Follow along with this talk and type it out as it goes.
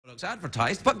Products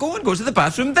advertised, but go and go to the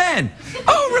bathroom then.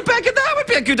 Oh, Rebecca, that would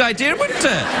be a good idea, wouldn't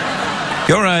it?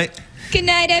 You're right. Good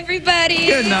night, everybody.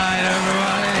 Good night,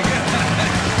 everybody.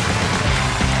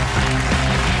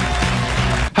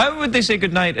 How would they say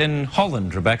good night in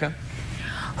Holland, Rebecca?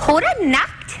 Goeie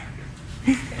nacht.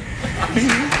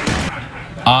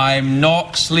 I'm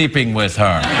not sleeping with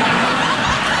her.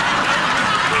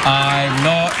 I'm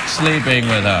not sleeping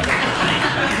with her.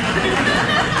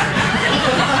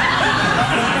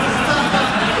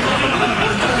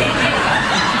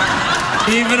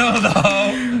 Even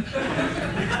although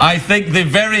I think the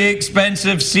very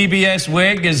expensive CBS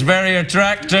wig is very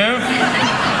attractive.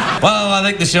 Well, I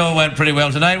think the show went pretty well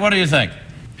tonight. What do you think?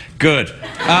 Good. All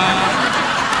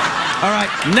right,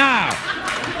 now.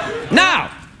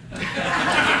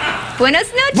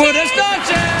 Buenas noches. Buenas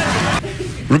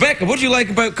noches. Rebecca, what do you like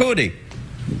about Cody?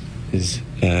 His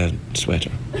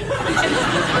sweater.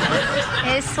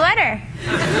 His sweater.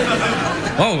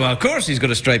 Oh, well, of course he's got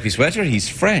a stripy sweater. He's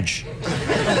French.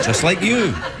 Just like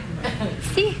you.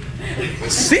 See?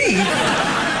 See?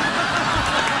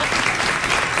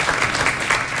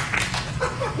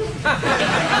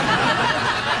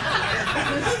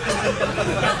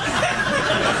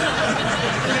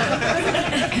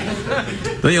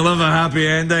 Don't you love a happy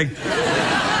ending?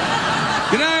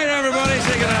 Good night, everybody.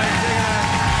 Say good night.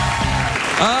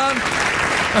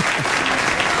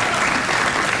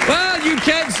 Well, you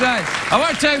can say. I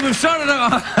want to tell you, we've sorted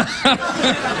out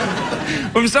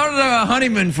a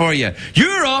honeymoon for you.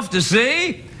 You're off to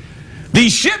see the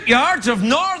shipyards of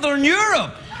Northern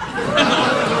Europe.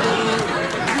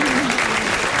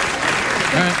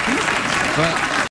 Well,